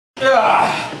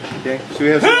Okay, should we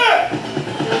have some?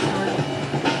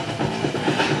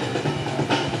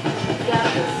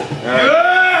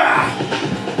 Alright.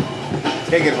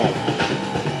 Take it home.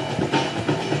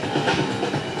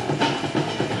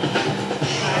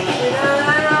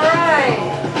 Alright.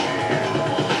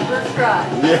 First try.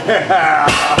 Yeah!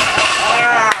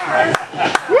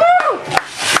 Woo!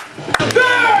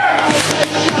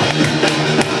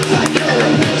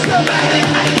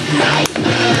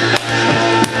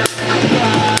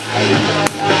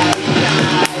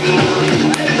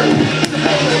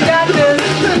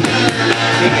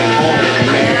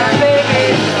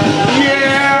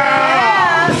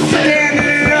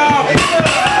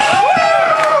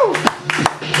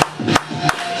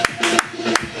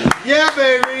 Yeah,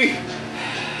 baby!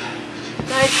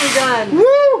 Nicely done. Woo!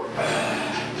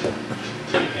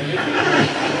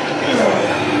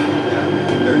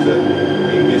 There's a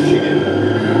Michigan.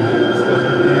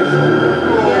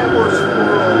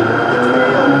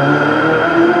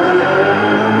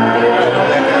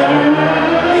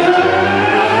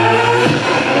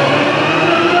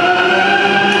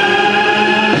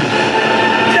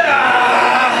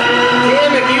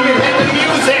 Damn it, you didn't hit the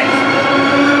music!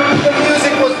 The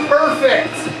music was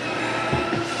perfect!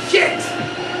 Shit!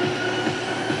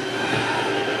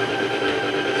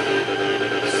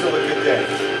 Still a good day.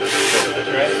 That's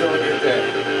right, still a good day.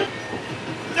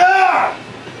 Ah!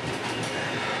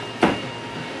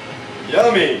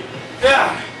 Yummy!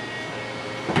 Yeah!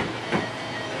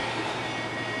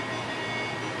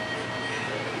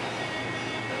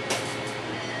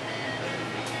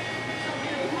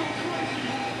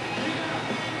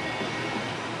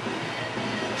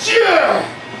 Yeah!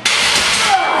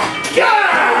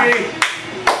 Yeah!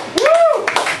 Woo!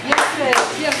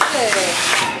 Yes,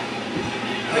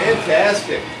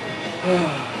 Fantastic.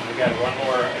 We got one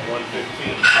more at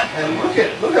 115. And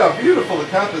look how beautiful the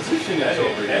composition is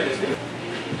over here.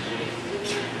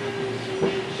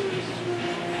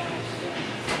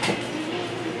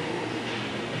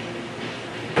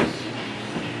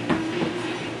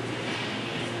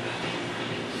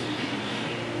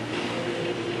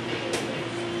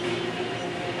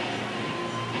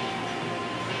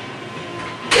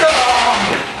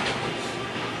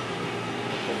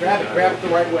 Grab it the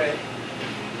right way. It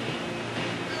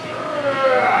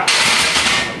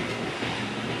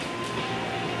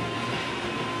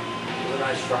was a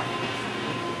nice try.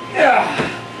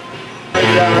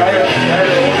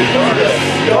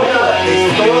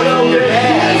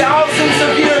 Thousands of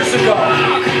years ago,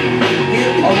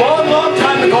 a long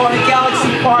time ago in a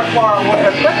galaxy far away,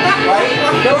 right?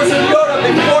 There was a Yoda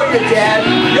before your dad.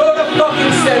 Yoda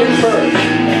fucking said it first.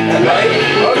 Right?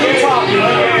 What are you talking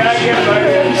about?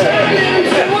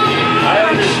 I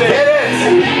understand. It is!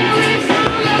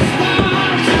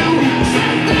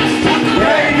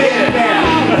 Yeah, you did it, man!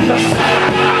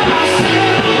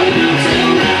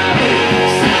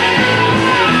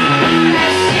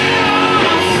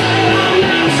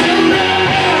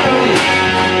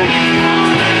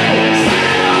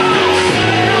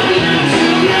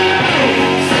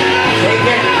 Take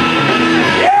it!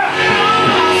 Yeah!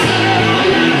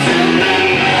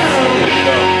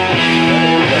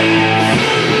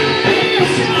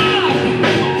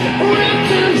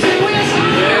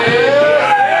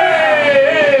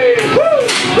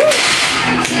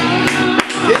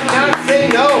 Did not say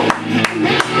no!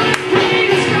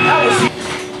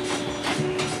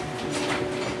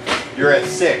 You're at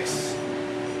 6.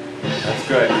 That's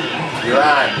good. You're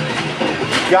on.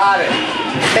 Got it.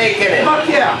 Taking it. Fuck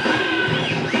yeah!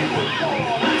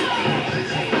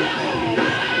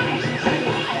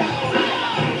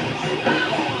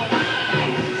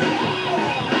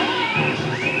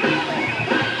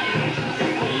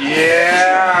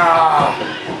 Yeah!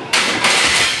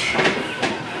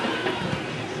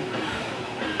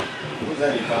 Wasn't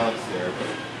any bounce there, but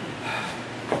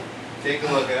take a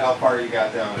look at how far you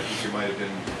got down. I think you might have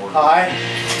been more High.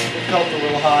 It felt a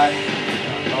little high.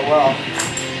 Oh well.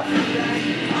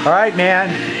 All right, man.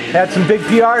 Had some big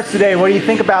PRs today. What do you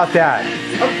think about that?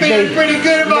 I'm feeling pretty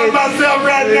good about myself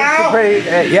right now.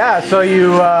 Yeah, so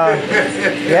you,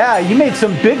 yeah, you made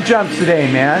some big jumps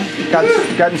today, man.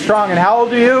 Gotten strong. And how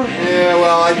old are you? Yeah,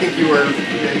 well, I think you were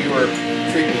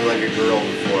treating me like a girl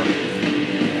before.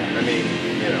 I mean,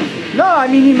 you know. No, I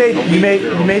mean you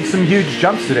made some huge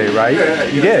jumps today, right? Yeah,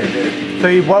 you yes, did. I did. So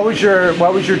what was your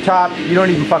top? You don't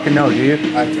even fucking know, do you?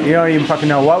 I don't. You don't even fucking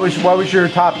know. What was your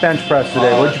top bench press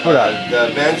today? What'd you put up?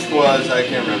 The bench was, I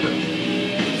can't remember.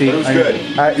 See, But it was good.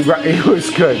 Right, it was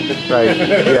good, right?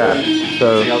 Yeah.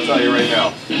 So See, I'll tell you right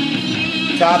now.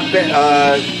 Top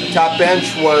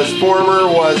bench was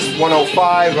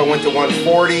 105. I went to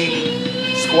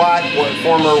 140. squat.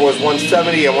 Former was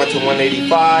 170. I went to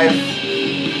 185.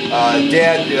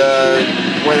 Dad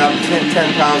went up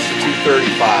 10 pounds to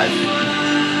 235.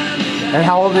 And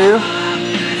how old are you?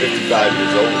 55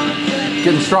 years old.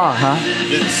 Getting strong, huh?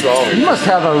 Getting stronger. You must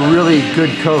have a really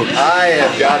good coach. I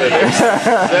have got it.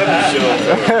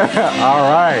 All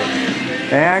right.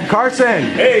 And Carson.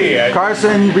 Hey.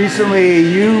 Carson, you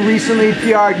recently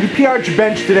PR'd. You PR'd your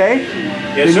bench today.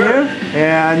 Yes, didn't sir. You?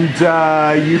 And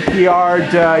you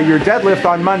PR'd your deadlift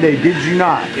on Monday, did you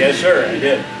not? Yes, sir, I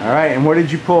did. All right. And what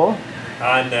did you pull?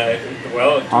 On,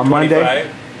 On Monday?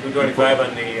 225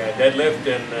 on the deadlift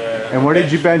And what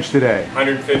did you bench today?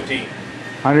 115.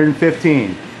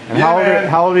 115. And Yeah,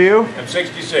 how old are you? I'm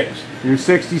 66. You're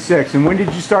 66. And when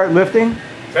did you start lifting?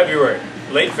 February.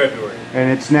 Late February.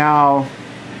 And it's now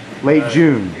late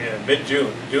June. Yeah,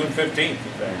 mid-June. June 15th, in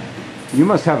fact. You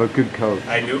must have a good coach.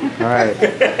 I do. All right.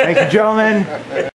 Thank you, gentlemen.